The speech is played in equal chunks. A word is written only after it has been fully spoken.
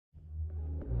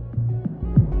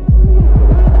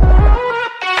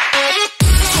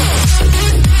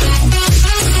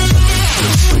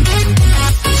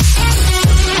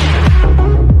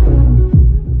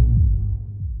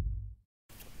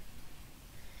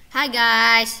Hi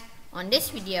guys! On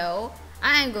this video,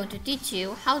 I am going to teach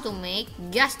you how to make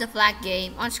Guess the Flag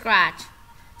game on Scratch.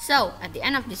 So, at the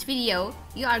end of this video,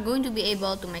 you are going to be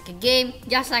able to make a game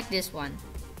just like this one.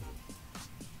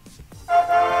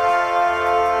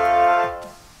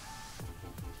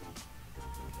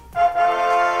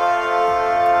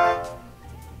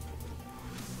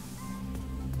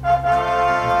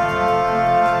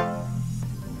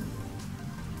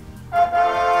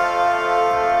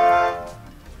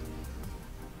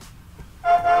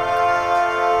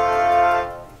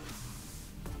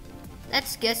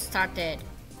 Let's get started.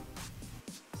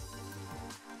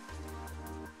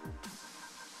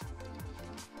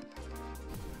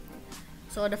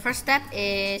 So the first step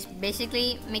is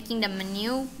basically making the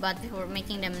menu, but before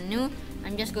making the menu,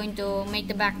 I'm just going to make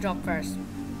the backdrop first.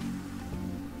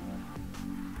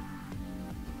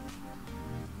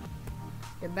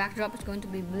 The backdrop is going to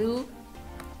be blue.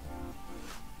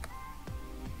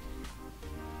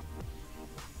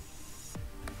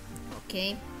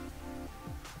 Okay.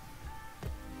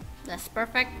 That's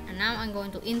perfect, and now I'm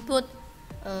going to input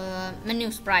menu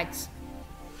sprites.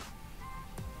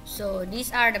 So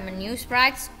these are the menu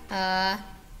sprites.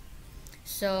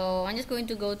 So I'm just going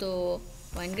to go to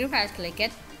when green file, click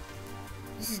it.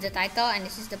 This is the title and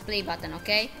this is the play button.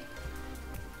 Okay.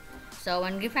 So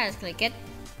when green file, click it,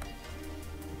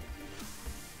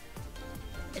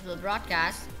 it will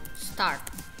broadcast start,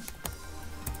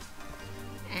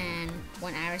 and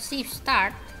when I receive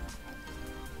start,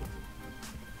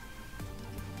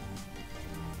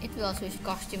 it will switch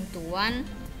costume to 1,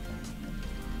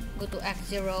 go to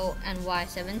X0 and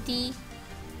Y70,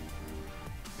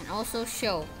 and also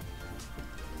show.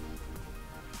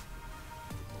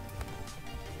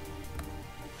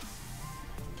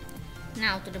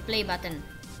 Now to the play button.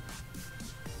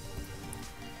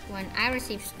 When I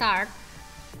receive start,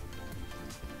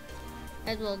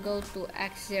 it will go to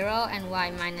X0 and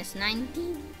Y minus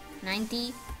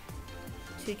 90,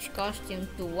 switch costume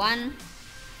to 1,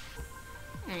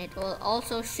 and it will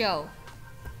also show.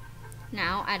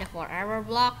 Now add a forever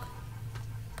block,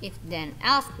 if then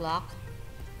else block,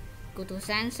 go to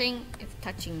sensing, if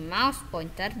touching mouse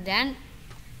pointer, then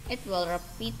it will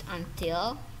repeat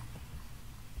until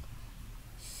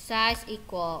size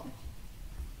equal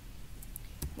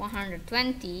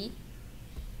 120,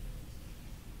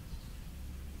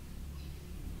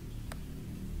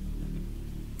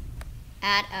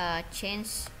 add a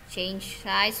change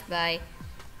size by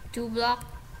 2 block,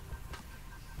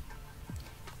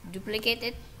 duplicate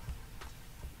it,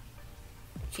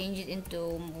 change it into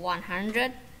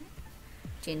 100,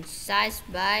 change size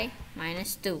by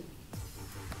 -2,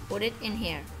 put it in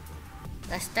here.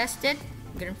 Let's test it.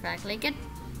 Green flag, click it.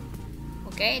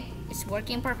 Okay, it's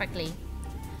working perfectly.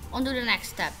 On to the next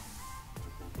step.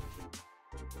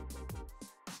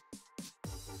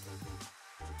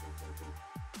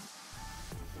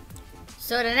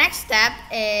 So the next step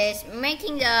is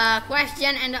making the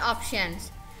question and the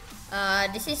options.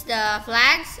 This is the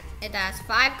flags. It has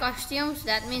 5 costumes.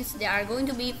 That means there are going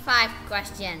to be 5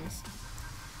 questions.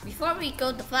 Before we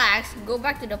code the flags, go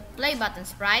back to the play button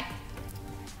sprite.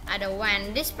 Add a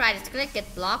when this sprite is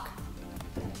clicked block.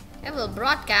 It will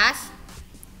broadcast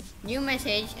new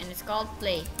message and it's called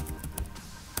play.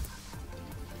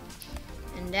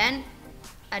 And then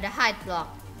add a hide block.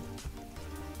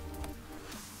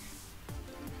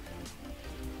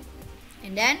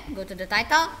 And then go to the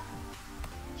title,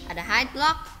 add a hide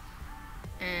block,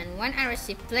 and when I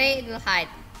receive play, it will hide.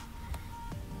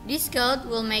 This code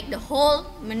will make the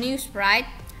whole menu sprite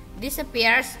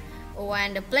disappears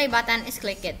when the play button is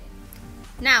clicked.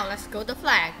 Now let's go to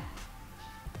flag.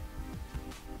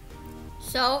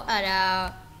 So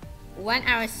when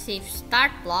I receive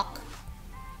start block,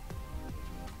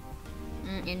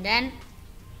 and then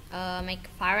make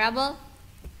a variable,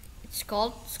 it's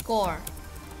called score.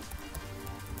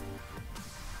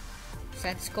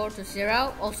 Set score to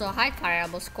 0, also hide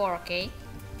variable score. Okay,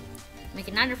 make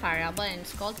another variable and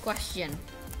it's called question.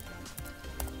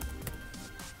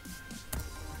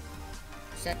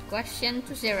 Set question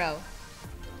to 0,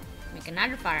 make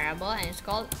another variable and it's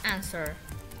called answer.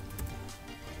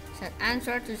 Set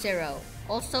answer to 0.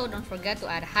 Also don't forget to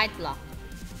add a hide block.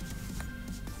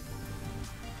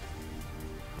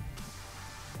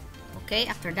 Okay,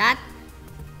 after that,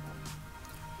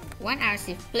 when I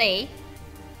receive play,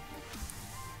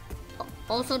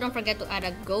 also don't forget to add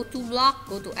a go to block,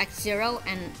 go to X0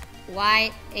 and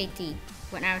Y80.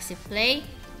 When I receive play,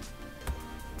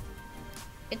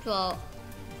 it will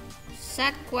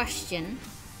set question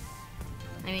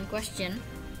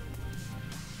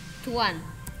to 1,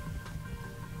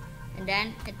 and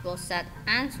then it will set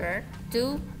answer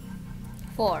to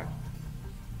 4,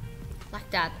 like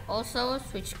that. Also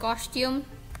switch costume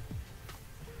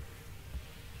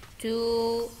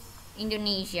to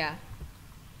Indonesia,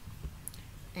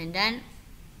 and then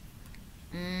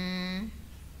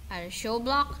add a show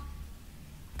block,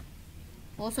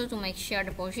 also to make sure the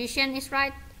position is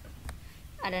right.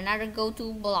 Add another go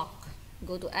to block,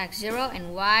 go to X0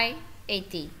 and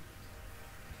Y80,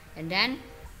 and then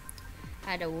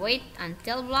add a wait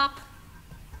until block.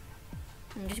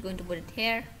 I'm just going to put it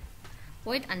here.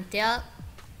 Wait until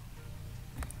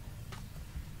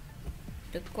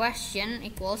the question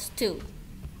equals 2.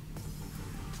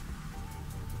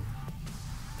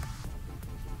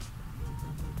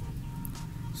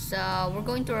 So we're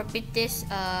going to repeat this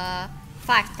 5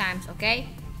 times, okay?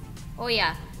 Oh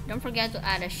yeah, don't forget to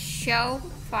add a show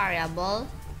variable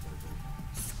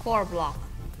score block.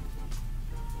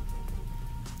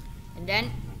 And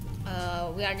then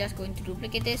we are just going to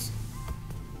duplicate this,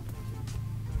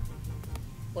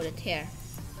 put it here.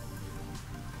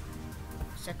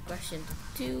 Set question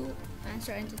to 2,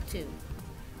 answer into 2.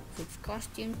 Switch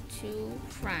costume to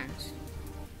France.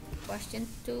 Question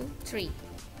to 3.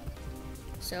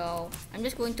 So I'm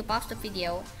just going to pause the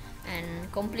video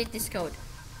and complete this code.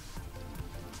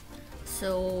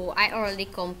 So I already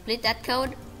complete that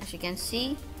code, as you can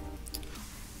see.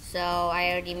 So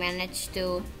I already managed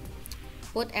to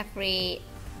put every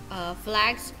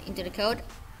flags into the code,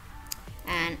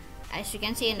 and as you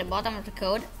can see in the bottom of the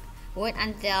code, wait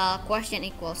until question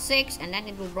equals 6 and then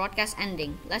it will broadcast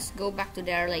ending. Let's go back to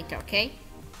there later, okay?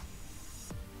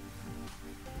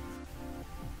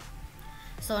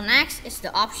 So next is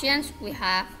the options. We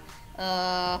have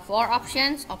 4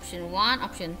 options: option 1,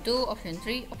 option 2, option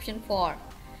 3, option 4.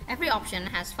 Every option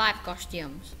has 5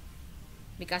 costumes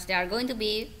because there are going to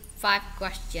be 5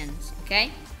 questions,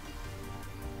 okay?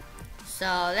 So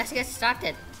let's get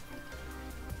started.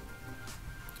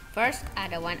 First,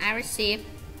 add a when I receive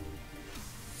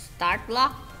start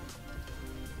block.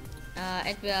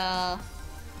 It will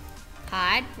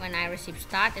hide. When I receive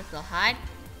start, it will hide.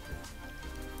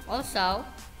 Also,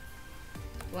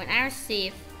 when I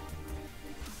receive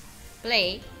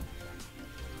play,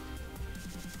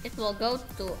 it will go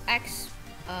to X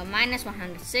minus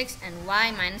 106 and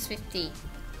Y minus 50.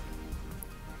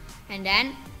 And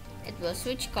then it will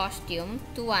switch costume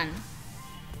to 1.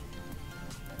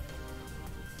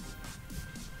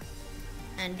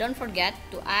 And don't forget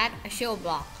to add a show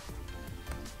block.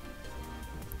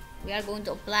 We are going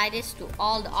to apply this to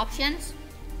all the options.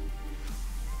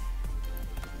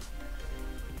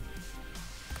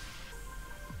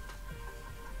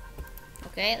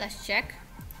 Okay, let's check.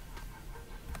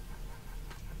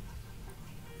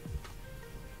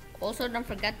 Also, don't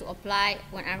forget to apply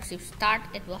when I receive start,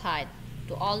 it will hide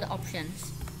to all the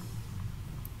options.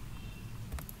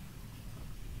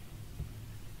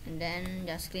 And then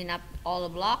just clean up all the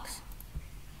blocks.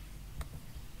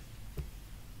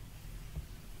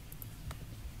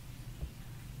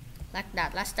 Like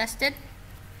that. Let's test it.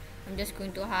 I'm just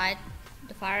going to hide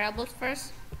the variables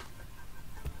first.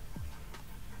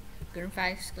 Green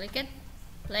flags, click it,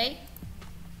 play.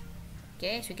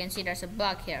 Okay, so you can see there's a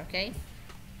bug here, okay?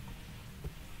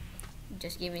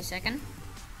 Just give me a second.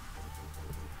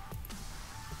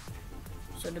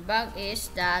 So the bug is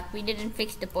that we didn't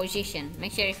fix the position.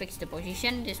 Make sure you fix the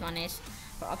position. This one is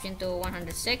for option 2,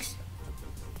 106.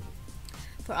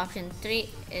 For option 3,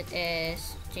 it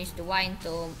is change the Y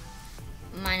into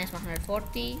minus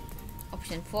 140.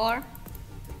 Option 4,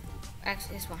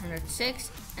 X is 106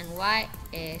 and Y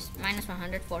is minus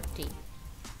 140.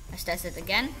 Let's test it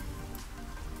again.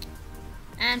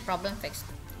 And problem fixed.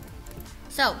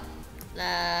 So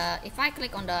if I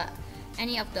click on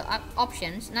any of the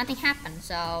options, nothing happens.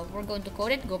 So we're going to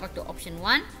code it. Go back to option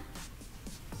 1.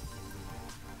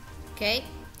 Okay,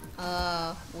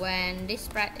 when this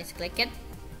sprite is clicked,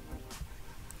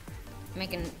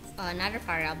 make another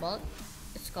variable.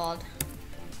 It's called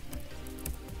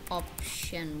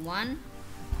option 1,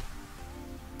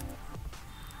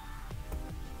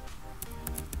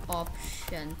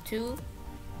 option 2,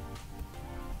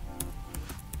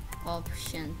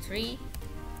 option 3,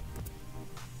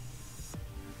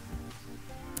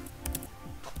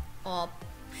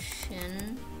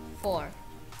 option 4.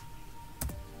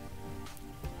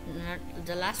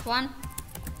 The last one,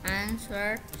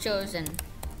 answer chosen.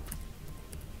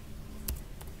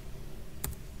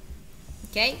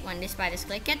 Okay, when this byte is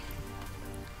clicked,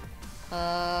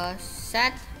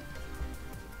 set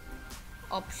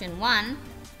option 1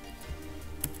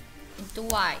 into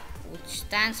Y, which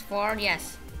stands for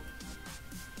yes.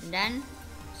 And then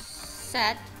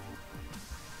set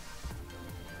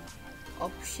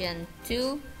option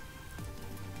 2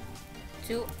 to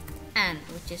to N,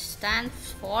 which is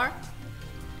stands for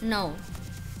no.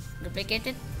 Duplicate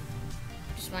it.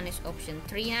 This one is option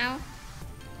 3 now.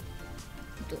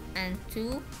 To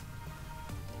N2.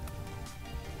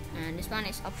 And this one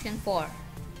is option 4.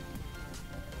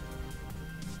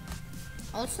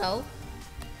 Also,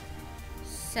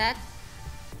 set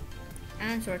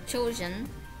answer chosen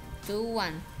to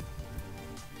 1.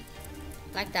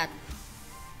 Like that.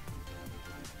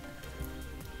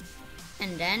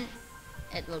 And then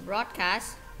it will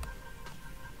broadcast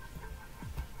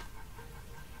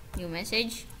new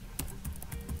message,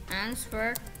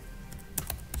 answer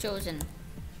chosen.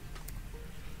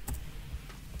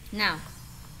 Now,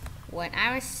 when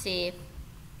I receive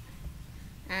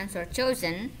answer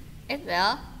chosen, it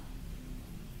will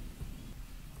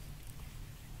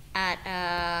add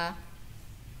a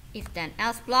if then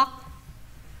else block.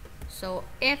 So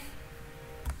if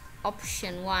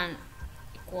option 1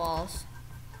 equals,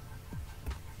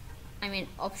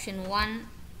 option 1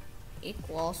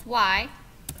 equals Y,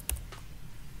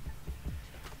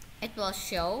 it will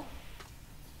show,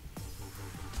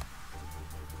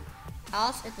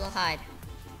 else it will hide.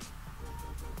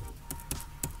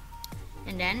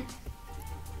 And then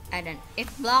add an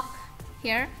if block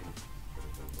here.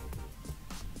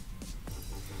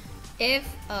 If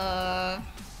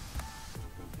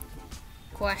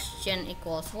question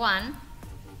equals 1,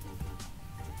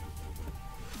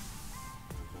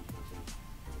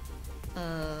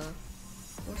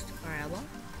 where's the variable?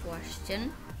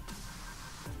 Question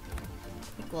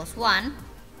equals 1,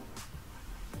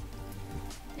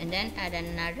 and then add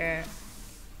another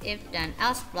if then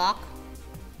else block.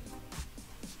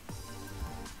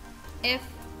 If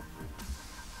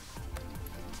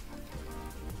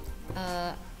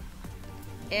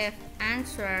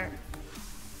answer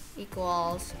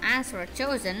equals answer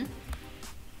chosen,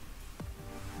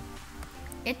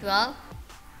 it will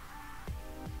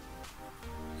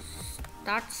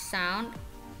start sound,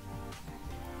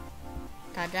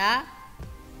 tada,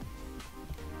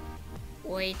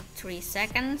 wait 3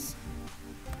 seconds,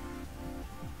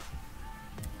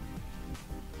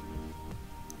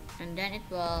 and then it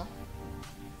will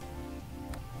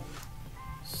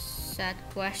set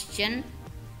question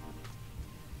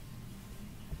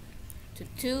to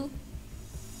 2,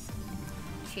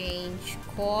 change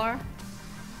core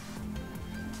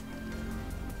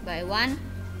by 1,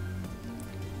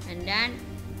 and then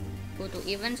Putu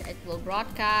events, it will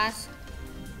broadcast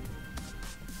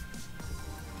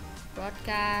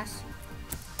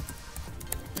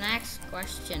next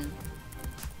question.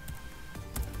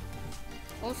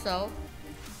 Also,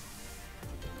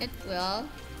 it will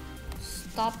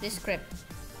stop the script.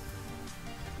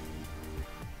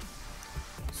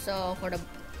 So for the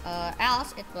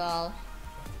else, it will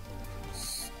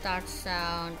start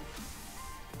sound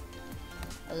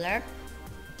alert.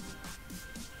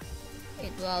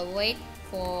 It will wait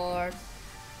for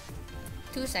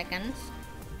 2 seconds,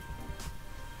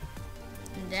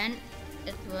 and then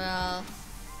it will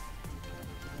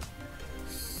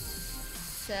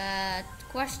set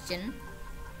question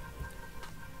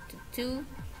to 2,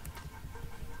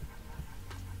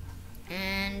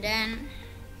 and then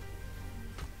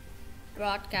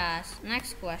broadcast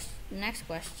next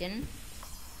question,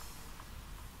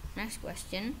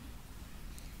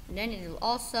 and then it will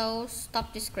also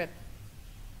stop the script.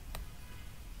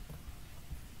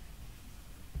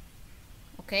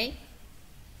 Okay,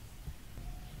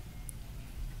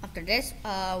 after this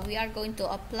we are going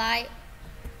to apply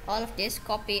all of this.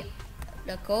 Copy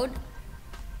the code,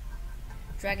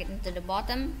 drag it into the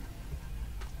bottom,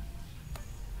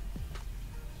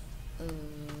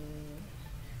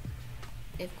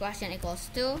 if question equals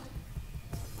 2,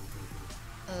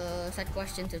 set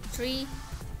question to 3,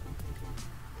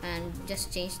 and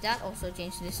just change that. Also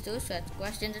change this to set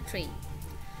question to 3.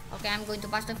 Okay, I'm going to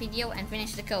pause the video and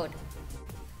finish the code.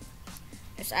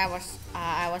 As I was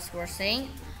saying,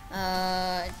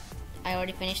 I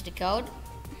already finished the code.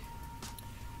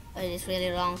 It is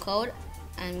really long code,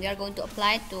 and we are going to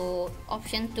apply it to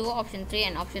option 2, option 3,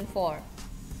 and option 4.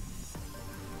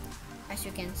 As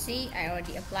you can see, I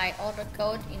already applied all the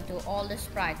code into all the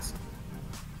sprites.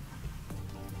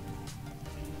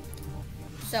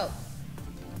 So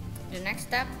the next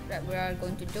step that we are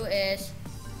going to do is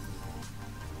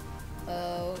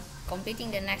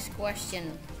completing the next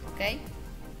question. Okay,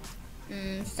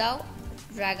 so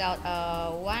drag out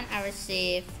one. I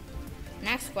receive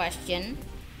next question.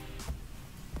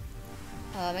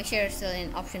 Make sure you're still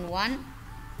in option 1.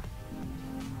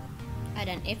 Add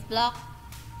an if block.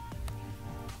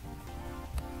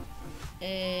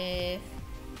 If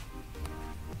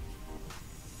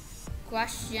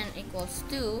question equals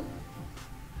 2,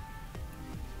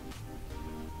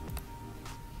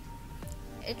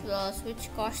 It will switch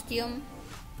costume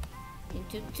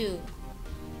into 2.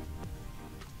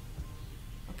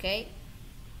 Okay,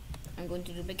 I'm going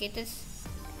to duplicate this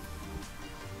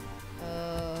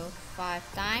 4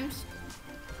 times.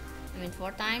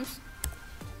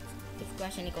 If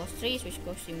question equals 3, switch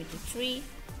costume into 3.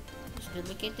 Just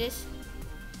duplicate this.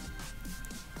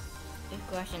 If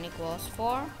question equals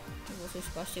 4, it will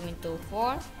switch costume into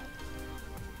 4.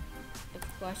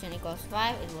 If question equals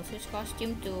 5, it will switch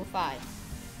costume to 5.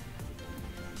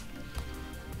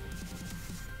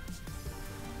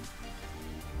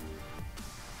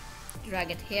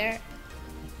 Drag it here.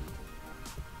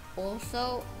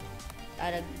 Also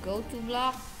add a go to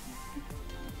block.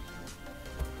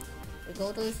 The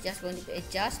go to is just going to be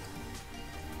adjust.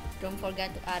 Don't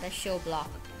forget to add a show block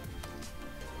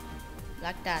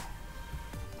like that,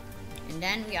 and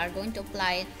then we are going to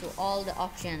apply it to all the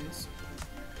options.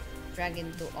 Drag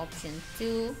into option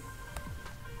 2,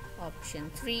 option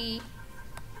 3,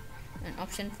 and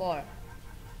option 4. I'm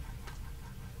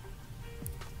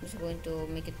just going to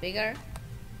make it bigger.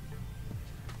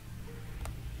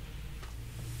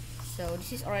 So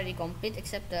this is already complete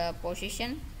except the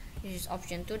position. This is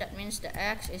option 2, that means the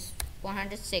X is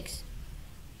 106.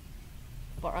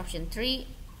 For option 3,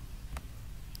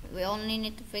 we only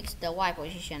need to fix the Y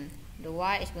position. The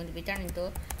Y is going to be turned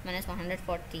into minus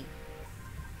 140.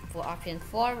 For option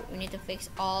 4, we need to fix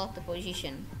all the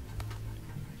position.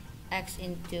 X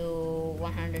into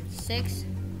 106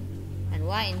 and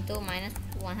Y into minus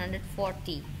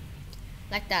 140.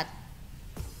 Like that.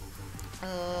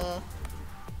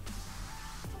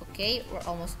 Okay, we're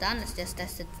almost done. Let's just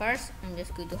test it first. I'm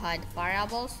just going to hide the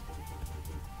variables,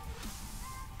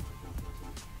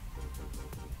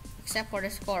 except for the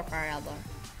score variable.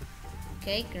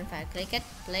 Okay, if I click it,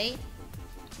 play.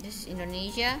 This is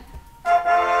Indonesia.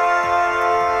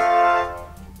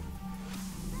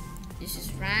 This is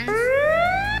France.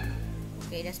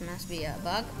 Okay, this must be a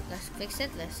bug. Let's fix it.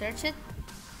 Let's search it.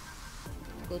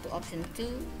 Go to option 2.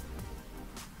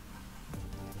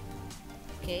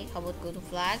 Okay, how about go to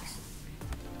flags?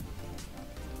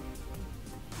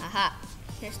 Aha,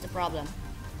 here's the problem.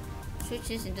 Switch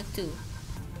this into 2.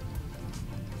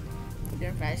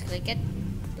 Then first click it,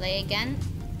 play again.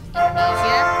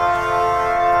 Indonesia.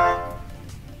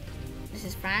 This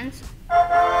is France.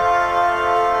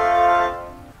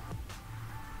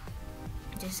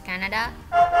 This is Canada.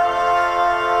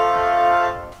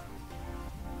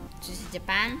 This is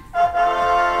Japan.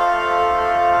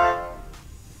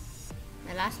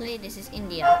 And lastly, this is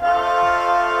India.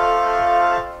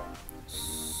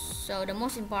 So the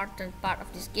most important part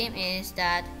of this game is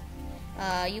that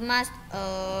you must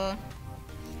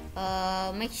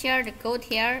make sure the code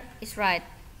here is right.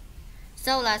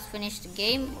 So let's finish the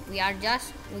game. We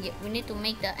need to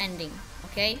make the ending.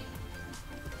 Okay.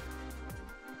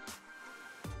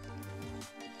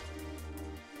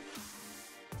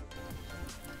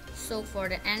 So for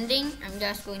the ending, I'm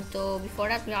just going to, before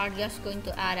that we are just going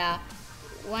to add a,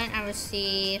 when I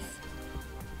receive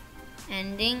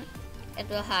ending, it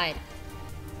will hide.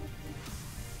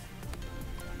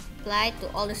 Apply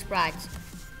to all the sprites,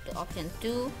 to option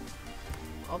 2,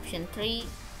 option 3,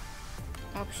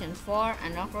 option 4,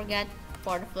 and don't forget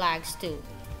for the flags too.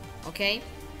 Okay,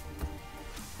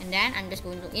 and then I'm just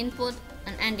going to input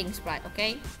an ending sprite.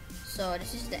 Okay, so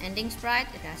this is the ending sprite.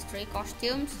 It has 3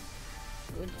 costumes.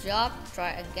 Good job,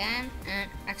 try again,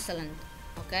 and excellent.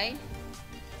 Okay,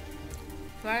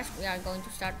 first we are going to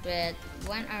start with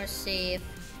when I receive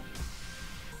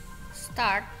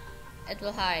start, it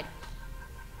will hide.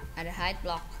 Add a hide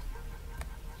block,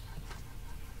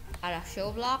 add a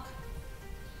show block,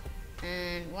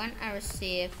 and when I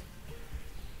receive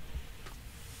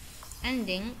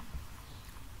ending,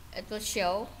 it will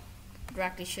show,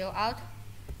 directly show out.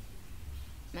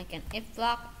 Make an if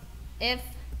block, if,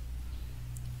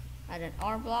 add an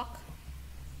or block.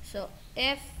 So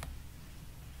if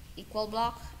equal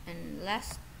block and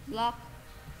less block,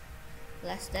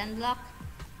 less than block.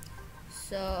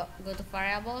 So go to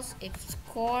variables. If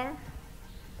score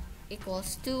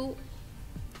equals 2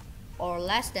 or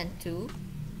less than 2,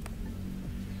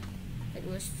 it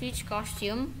will switch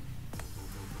costume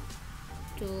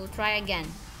to try again.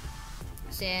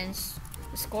 Since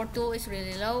score 2 is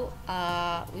really low,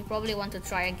 we probably want to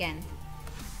try again.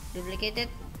 Duplicate it.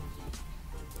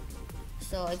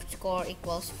 So if score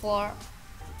equals 4,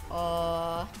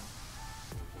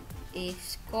 if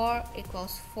score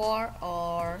equals 4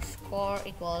 or score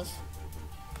equals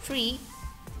 3,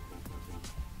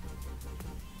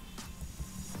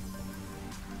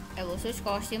 I will switch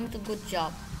costume to good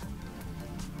job.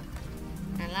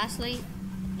 And And lastly,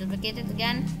 duplicate it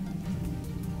again.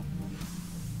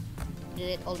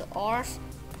 Delete all the ors.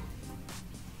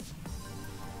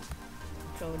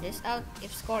 Throw this out.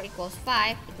 If score equals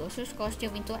 5, it will switch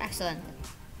costume into excellent.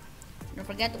 Don't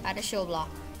forget to add a show block.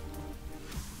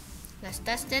 Let's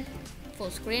test it. Full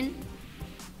screen.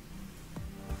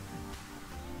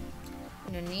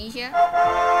 Indonesia.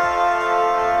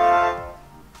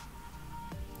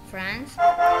 France.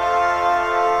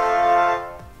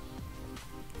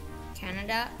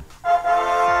 Canada.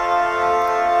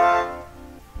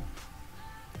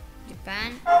 Japan.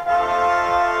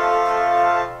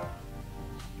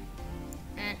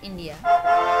 And India.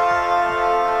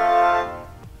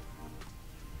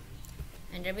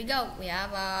 And there we go. We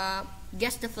have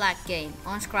just the flag game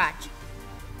on Scratch.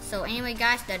 So anyway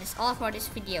guys, that is all for this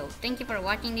video. Thank you for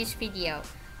watching this video.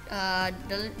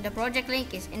 The project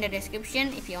link is in the description.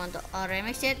 If you want to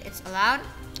remix it, it's allowed.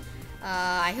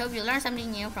 I hope you learned something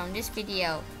new from this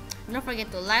video. Don't forget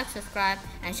to like, subscribe,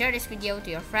 and share this video to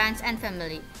your friends and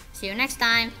family. See you next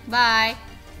time. Bye.